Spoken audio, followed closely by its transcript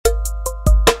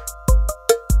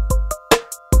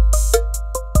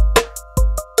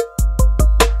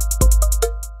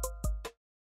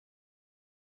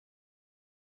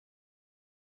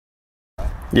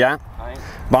Yeah?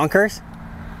 Bunkers?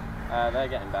 They're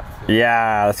getting better.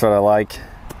 Yeah, that's what I like.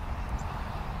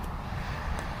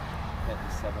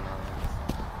 57 irons.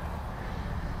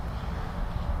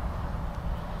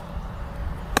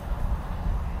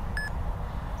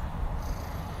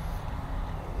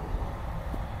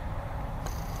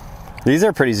 These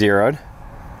are pretty zeroed.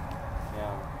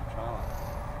 Yeah, try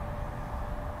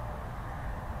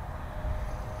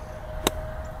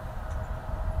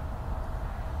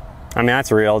that. I mean,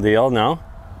 that's a real deal, no?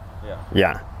 Yeah.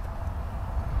 Yeah.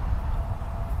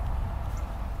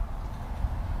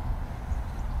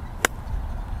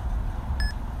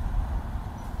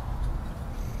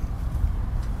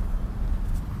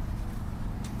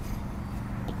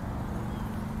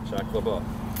 Should I club up?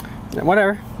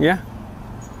 Whatever, yeah.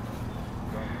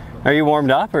 Are you warmed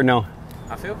up or no?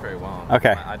 I feel pretty warm.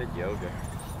 Okay. I did yoga.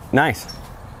 Nice. Do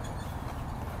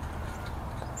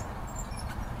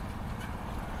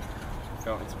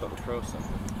you want me to put the pro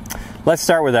stuff in? Let's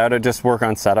start without it, just work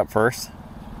on setup first.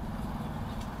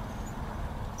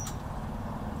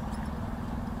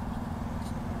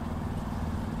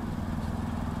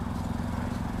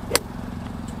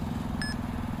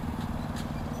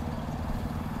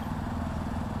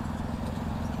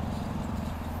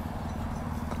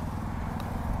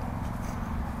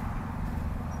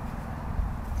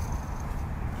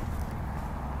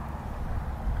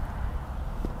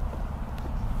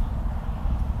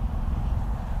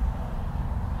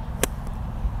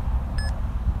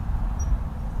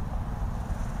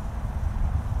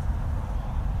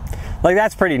 Like,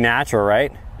 that's pretty natural,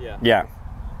 right? Yeah. Yeah.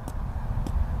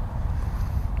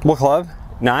 What club?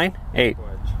 9? 8?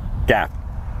 Wedge. Gap.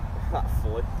 That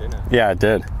flipped, didn't it? Yeah, it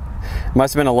did.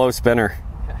 Must have been a low spinner.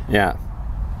 Yeah.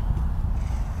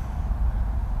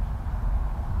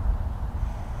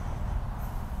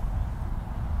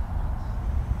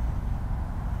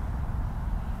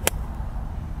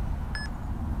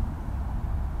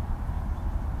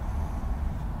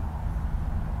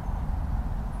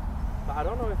 I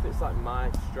don't know if it's like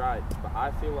my strikes, but I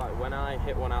feel like when I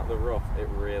hit one out the rough, it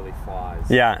really flies.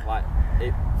 Yeah. Like,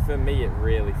 for me, it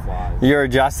really flies. You're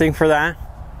adjusting for that?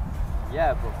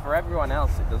 Yeah, but for everyone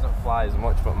else, it doesn't fly as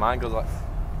much, but mine goes like...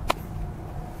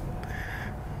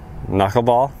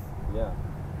 Knuckleball? Yeah.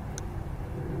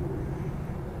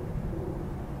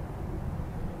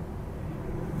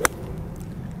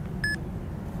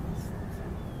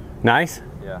 Nice?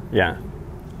 Yeah. Yeah.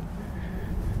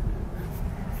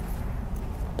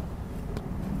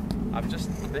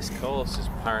 This course is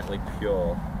apparently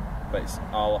pure, but it's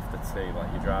all off the tee,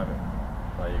 like you drive it,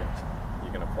 like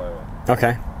you're gonna play with.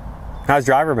 Okay. How's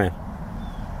driver been?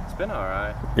 It's been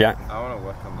alright. Yeah. I want to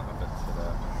work on that a bit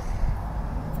today.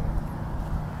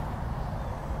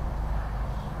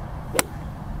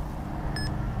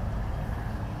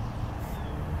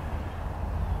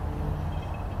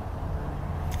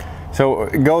 So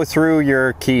go through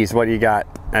your keys. What do you got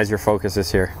as your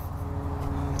focuses here?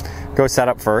 Go set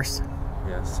up first.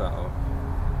 Yeah, settle.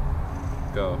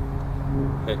 Go.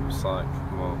 Hips like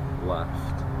more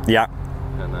left. Yeah.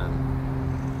 And then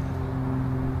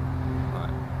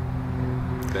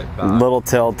like bit back. Little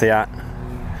tilt, yeah.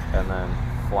 And then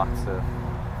flatter.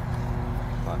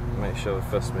 Like make sure the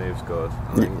first move's good.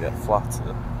 And then get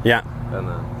flatter. Yeah. And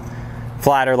then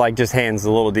Flatter, like just hands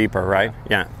a little deeper, right?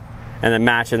 Yeah. And then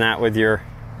matching that with your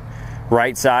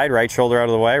right side, right shoulder out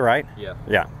of the way, right? yeah.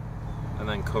 Yeah. And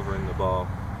then covering the ball.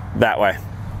 That way.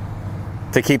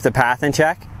 To keep the path in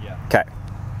check? Yeah. Okay.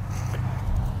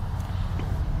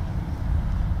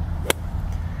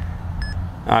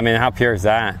 I mean, how pure is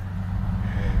that?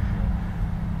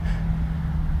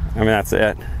 I mean, that's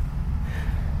it.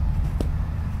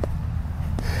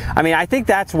 I mean, I think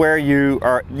that's where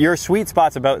your sweet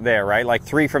spot's about there, right? Like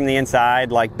 3 from the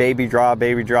inside, like baby draw,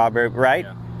 right?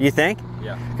 Yeah. You think?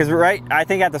 Yeah. Because, right, I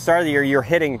think at the start of the year, you're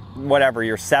hitting whatever,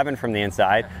 you're 7 from the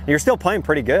inside. You're still playing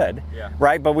pretty good, Yeah.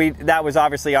 right? But that was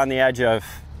obviously on the edge of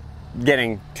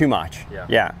getting too much. Yeah.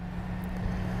 Yeah.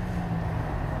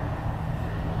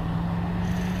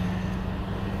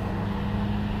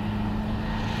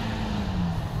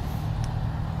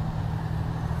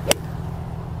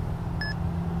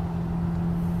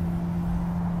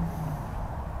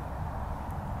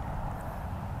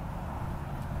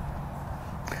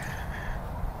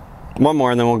 One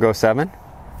more and then we'll go 7.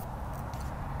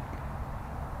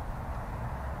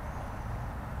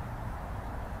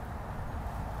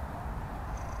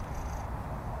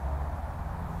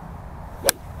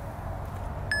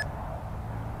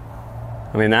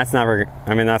 I mean, that's never,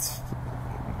 I mean, that's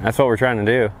what we're trying to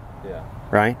do, Yeah.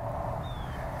 right?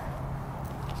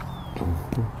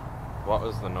 What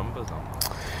was the numbers on?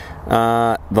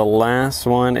 The last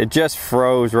one, it just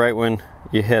froze right when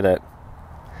you hit it.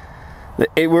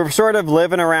 We're sort of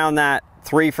living around that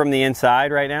 3 from the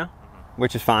inside right now,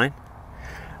 which is fine.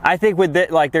 I think with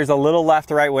it, like there's a little left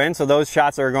to right wind, so those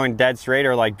shots that are going dead straight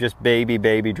are like just baby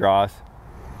draws.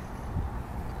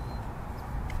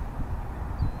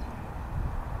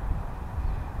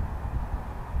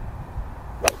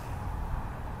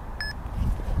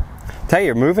 Tell you,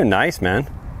 you're moving nice, man.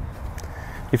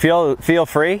 You feel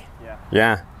free? Yeah.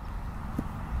 Yeah.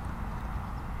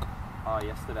 Oh,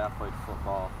 yesterday I played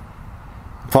football.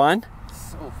 Fun?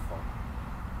 So fun.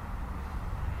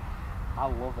 I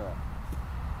love it.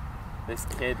 This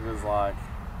kid was like,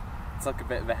 took a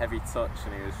bit of a heavy touch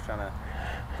and he was trying to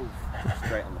poof,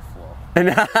 straight on the floor.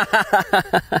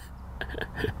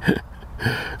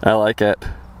 I like it.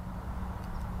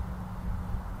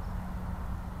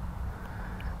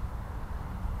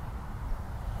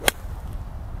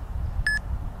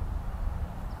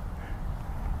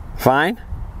 Fine?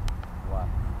 What?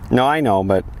 No, I know,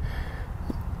 but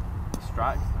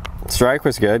Strike? strike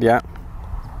was good, yeah.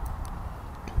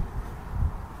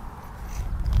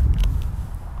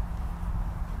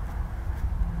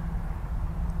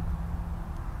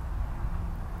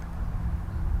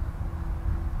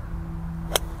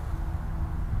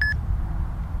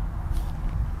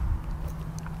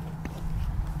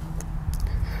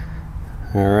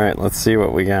 All right, let's see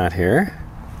what we got here.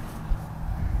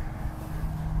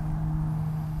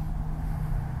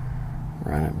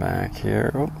 Run it back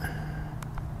here. Oh.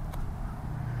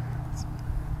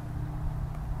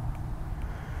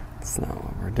 That's not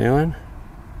what we're doing.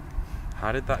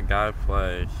 How did that guy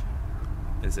play?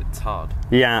 Is it Todd?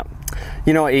 Yeah,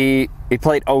 you know, he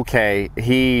played okay.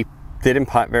 He didn't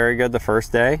putt very good the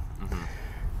first day,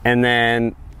 and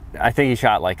then I think he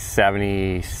shot like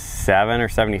 77 or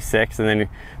 76, and then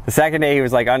the second day he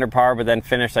was like under par, but then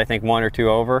finished I think 1 or 2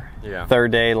 over. Yeah.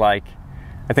 Third day, like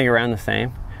I think around the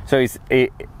same. So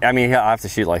I mean, he'll have to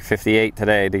shoot like 58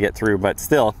 today to get through, but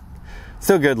still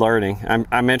good learning.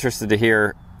 I'm interested to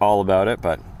hear all about it,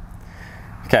 but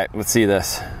okay, let's see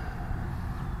this.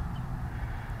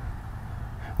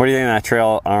 What do you think of that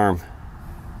trail arm?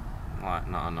 Like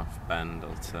not enough bend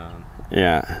or turn.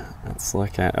 Yeah, let's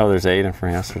look at. Oh, there's Aiden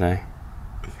from yesterday.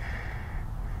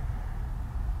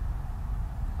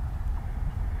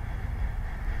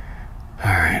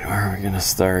 All right, where are we gonna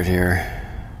start here?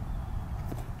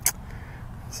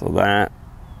 So that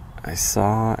I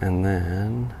saw, and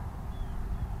then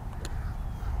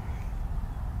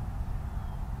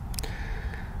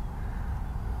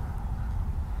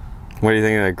what do you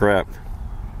think of the grip?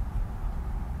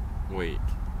 Weak.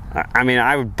 I mean,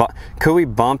 could we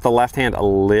bump the left hand a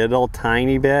little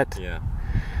tiny bit? Yeah.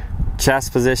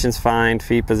 Chest position's fine,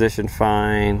 feet position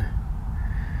fine.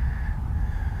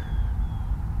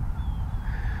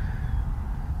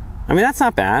 I mean, that's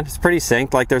not bad. It's pretty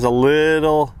synced. Like there's a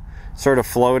little sort of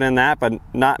float in that, but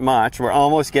not much. We're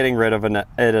almost getting rid of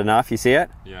it enough. You see it?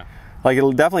 Yeah. Like it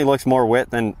definitely looks more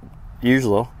width than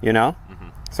usual, you know?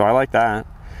 So I like that.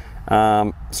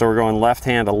 So we're going left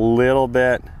hand a little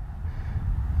bit.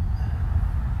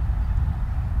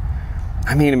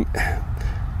 I mean,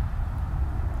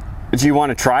 do you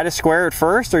want to try to square it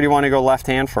first, or do you want to go left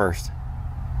hand first?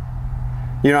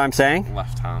 You know what I'm saying?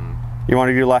 Left hand. You want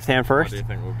to do left hand first? What do you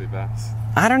think would be best?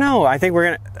 I don't know. I think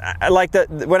we're gonna like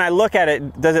when I look at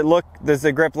it. Does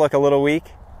the grip look a little weak?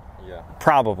 Yeah.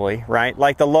 Probably, right?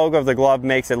 Like the logo of the glove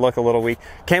makes it look a little weak.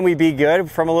 Can we be good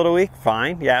from a little weak?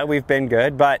 Fine. Yeah, we've been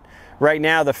good, but right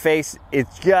now the face, it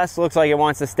just looks like it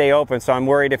wants to stay open. So I'm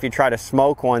worried if you try to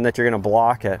smoke one that you're gonna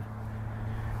block it.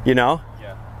 You know?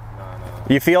 Yeah.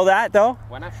 No. You feel that though?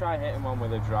 When I try hitting one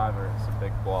with a driver, it's a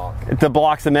big block. The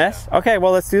block's a miss? Yeah. Okay,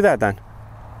 well let's do that then.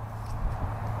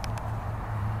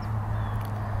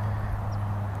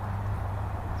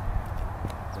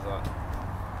 Is that...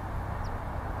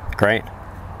 Great.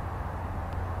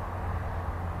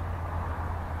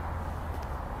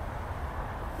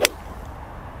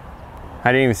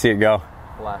 I didn't even see it go.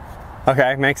 Left.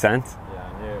 Okay, makes sense. Yeah,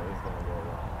 I knew it was going to go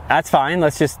left. That's fine.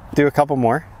 Let's just do a couple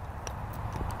more.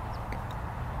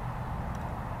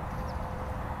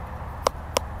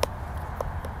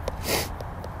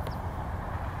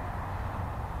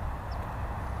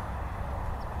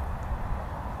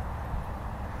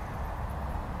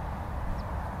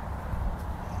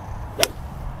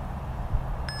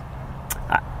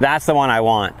 That's the one I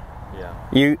want. Yeah.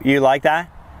 You like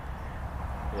that?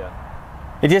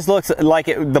 Yeah. It just looks like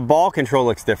the ball control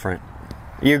looks different.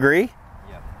 You agree?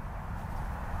 Yeah.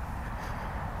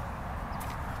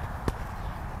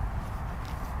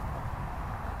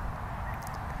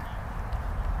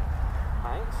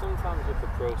 I think sometimes with the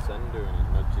pro this end doing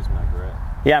it nudges my grip.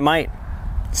 Yeah, it might.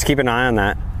 Just keep an eye on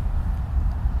that.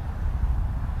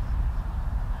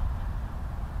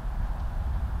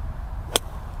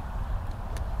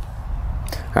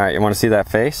 All right, you want to see that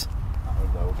face?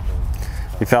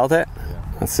 You felt it? Yeah.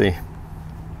 Let's see.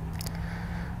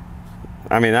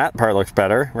 I mean, that part looks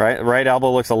better, right? Right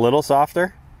elbow looks a little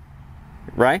softer,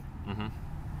 right? Mm-hmm.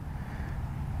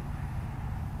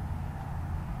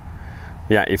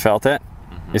 Yeah, you felt it?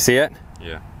 Mm-hmm. You see it?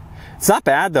 Yeah. It's not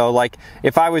bad though. Like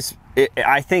if I was,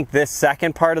 I think this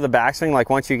second part of the backswing, like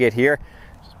once you get here,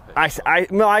 I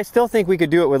still think we could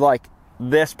do it with like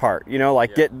this part, you know,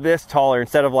 like get this taller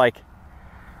instead of like,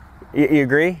 you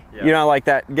agree? Yeah. You know, like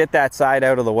that, get that side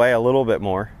out of the way a little bit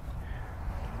more.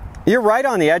 You're right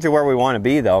on the edge of where we want to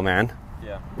be though, man.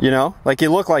 Yeah. You know, like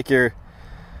you look like the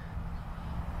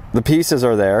pieces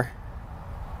are there.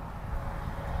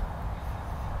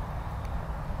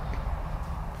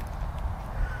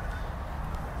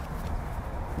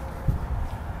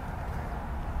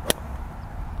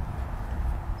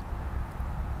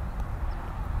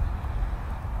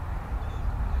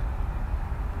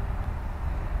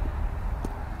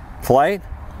 Flight?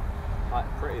 Like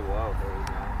pretty low, very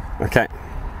nice. Okay.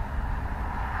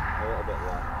 A little bit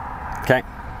low. Okay.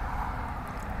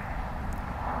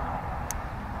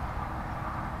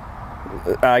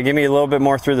 Give me a little bit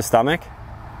more through the stomach.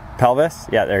 Pelvis?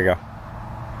 Yeah, there you go.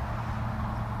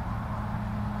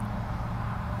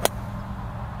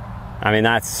 I mean,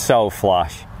 that's so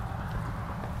flush.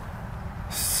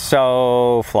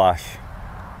 So flush.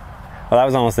 Well, that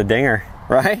was almost a dinger,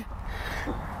 right?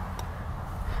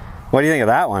 What do you think of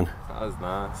that one? That was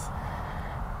nice.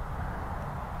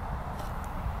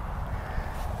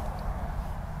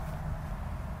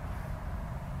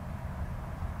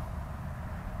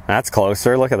 That's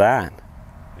closer. Look at that.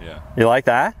 Yeah. You like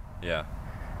that? Yeah.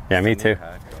 Yeah, me too.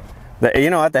 You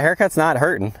know what? The haircut's not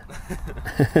hurting.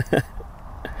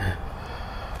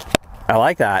 I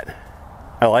like that.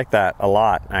 I like that a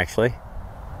lot, actually.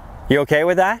 You okay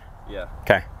with that? Yeah.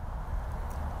 Okay.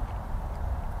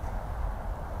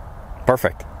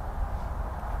 Perfect.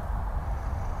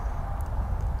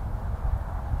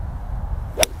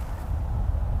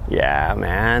 Yeah,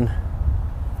 man.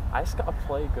 I just gotta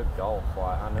play good golf,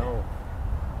 like, I know.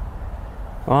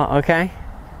 Well, okay.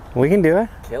 We can do it.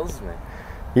 Kills me.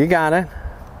 You got it.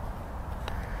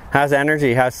 How's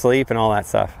energy? How's sleep and all that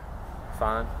stuff?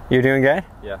 Fine. You're doing good?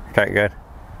 Yeah. Okay, good.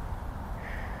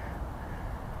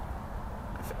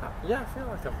 Yeah, I feel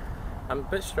like I'm a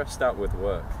bit stressed out with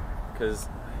work because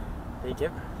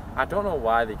I don't know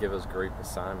why they give us group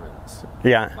assignments.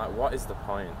 Yeah. Like, what is the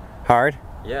point? Hard?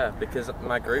 Yeah, because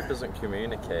my group doesn't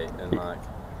communicate, and like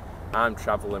I'm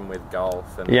traveling with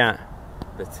golf, and yeah,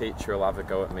 the teacher will have a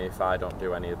go at me if I don't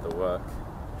do any of the work.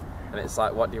 And it's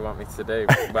like, what do you want me to do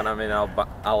when I'm in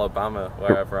Alabama,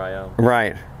 wherever I am?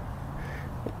 Right.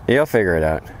 You'll figure it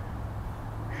out.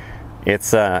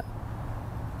 It's a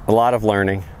lot of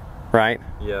learning, right?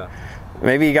 Yeah.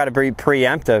 Maybe you got to be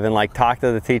preemptive and like talk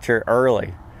to the teacher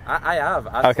early. I have.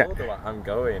 I told her like, I'm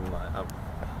going, like,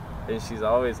 and she's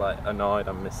always like annoyed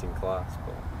I'm missing class,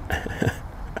 but.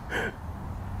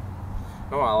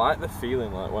 No, I like the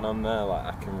feeling like when I'm there,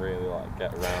 like I can really like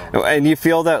get around. And you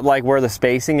feel that like where the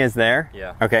spacing is there?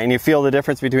 Yeah. Okay, and you feel the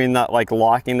difference between that, like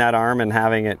locking that arm and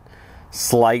having it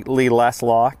slightly less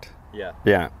locked? Yeah.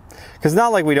 Yeah. Because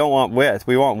not like we don't want width.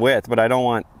 We want width, but I don't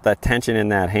want that tension in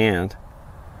that hand.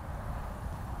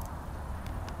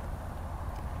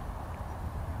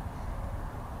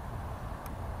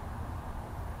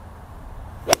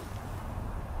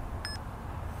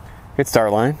 Good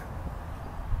start line.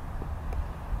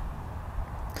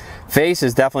 Face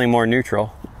is definitely more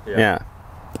neutral. Yeah.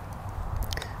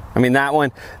 I mean, that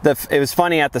one, it was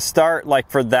funny at the start,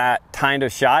 like for that kind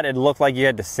of shot, it looked like you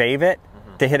had to save it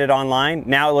to hit it on line.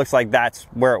 Now it looks like that's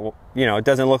where, it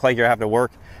doesn't look like you have to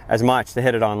work as much to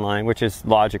hit it on line, which is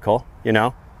logical, you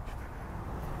know?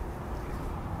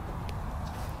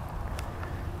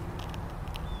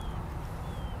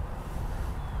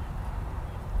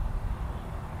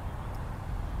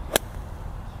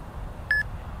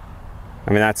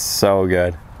 I mean, that's so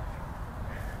good.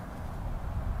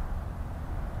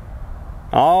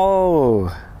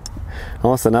 Oh,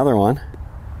 almost another one.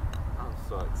 I'm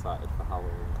so excited for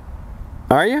Halloween.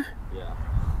 Are you? Yeah.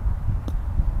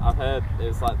 I've heard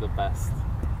it's like the best.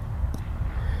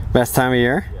 Best time of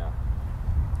year? Yeah.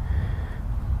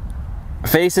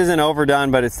 Face isn't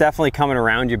overdone, but it's definitely coming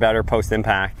around you better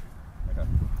post-impact. Okay.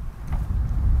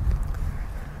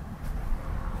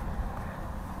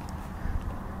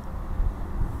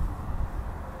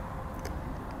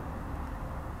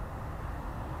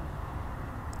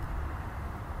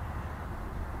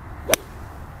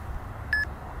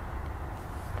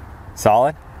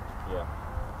 Solid? Yeah.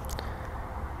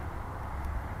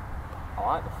 I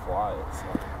like the fly.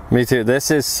 Me too.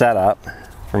 This is set up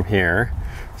from here.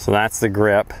 So that's the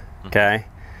grip, okay?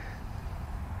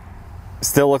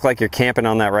 Still look like you're camping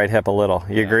on that right hip a little.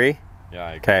 You agree? Yeah,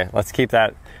 I agree. Okay, let's keep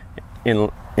that in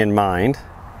mind.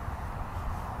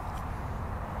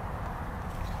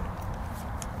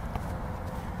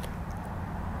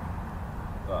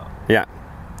 Yeah.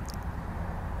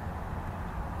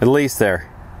 At least there.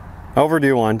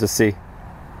 Overdo one to see.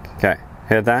 Okay,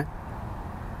 hit that.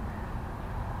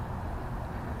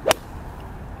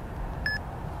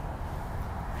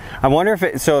 I wonder if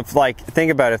it, so if like,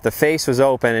 think about it, if the face was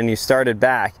open and you started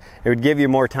back, it would give you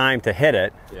more time to hit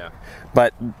it. Yeah.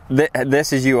 But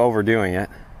this is you overdoing it.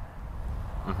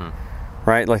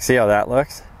 Right, like see how that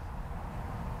looks?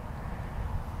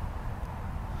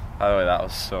 By the way, that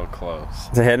was so close.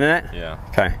 Is it hitting it? Yeah.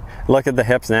 Okay, look at the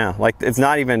hips now. Like it's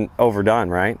not even overdone,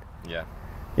 right? Yeah.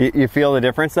 You feel the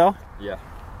difference though? Yeah.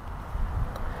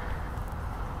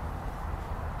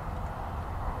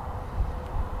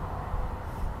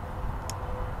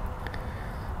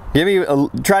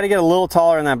 Try to get a little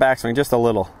taller in that backswing, just a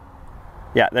little.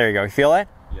 Yeah, there you go. You feel it?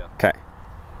 Yeah. Okay.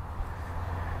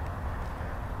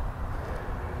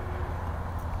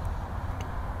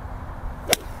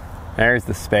 There's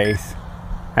the space.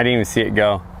 I didn't even see it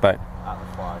go, but. At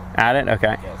the fly. At it?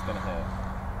 Okay. Yeah, it's gonna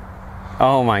hit.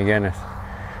 Oh my goodness.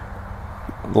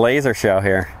 Laser show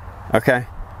here. Okay.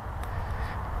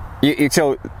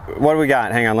 So what do we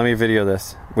got? Hang on, let me video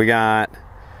this. We got,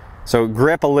 so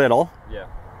grip a little. Yeah.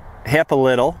 Hip a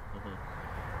little.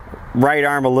 Right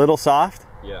arm a little soft.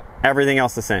 Yeah. Everything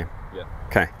else the same. Yeah.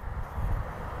 Okay.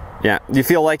 Yeah. Do you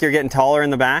feel like you're getting taller in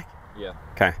the back? Yeah.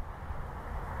 Okay.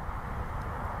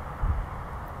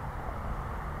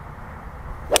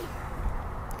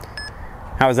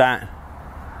 How's that?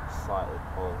 Slightly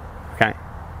pulled. Okay.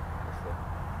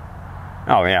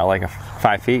 Oh yeah, like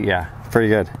 5 feet, yeah. Pretty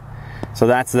good. So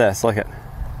that's this, look at.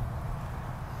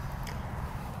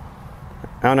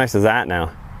 How nice is that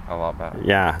now? A lot better.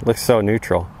 Yeah, looks so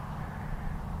neutral.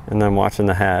 And then watching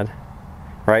the head.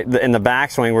 Right, in the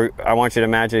backswing, I want you to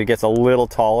imagine it gets a little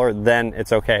taller, then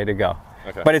it's okay to go.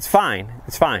 Okay. But it's fine,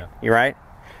 yeah. You're right?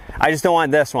 I just don't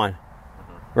want this one,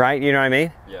 right? You know what I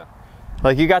mean? Yeah.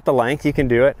 Like you got the length, you can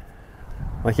do it.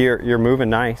 Like you're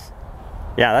moving nice.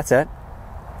 Yeah, that's it.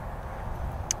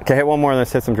 Okay, hit one more,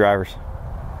 let's hit some drivers.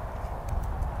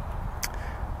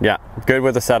 Yeah, good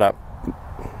with the setup.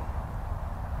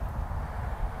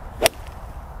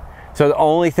 So the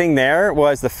only thing there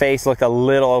was the face looked a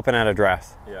little open at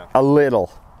address. Yeah. A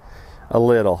little. A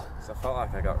little. So I felt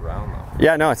like I got round though.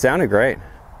 Yeah, no, it sounded great.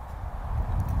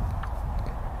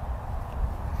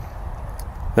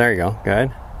 There you go,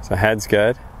 good. So head's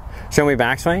good. Show me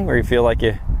backswing where you feel like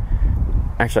you,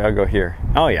 actually I'll go here.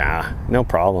 Oh yeah, no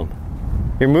problem.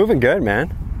 You're moving good,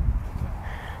 man.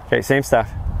 Okay, same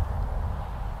stuff.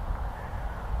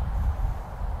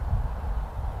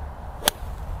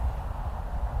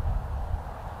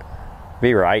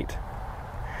 Be right.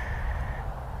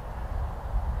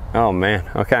 Oh man,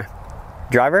 okay.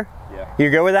 Driver? Yeah. You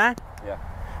good with that?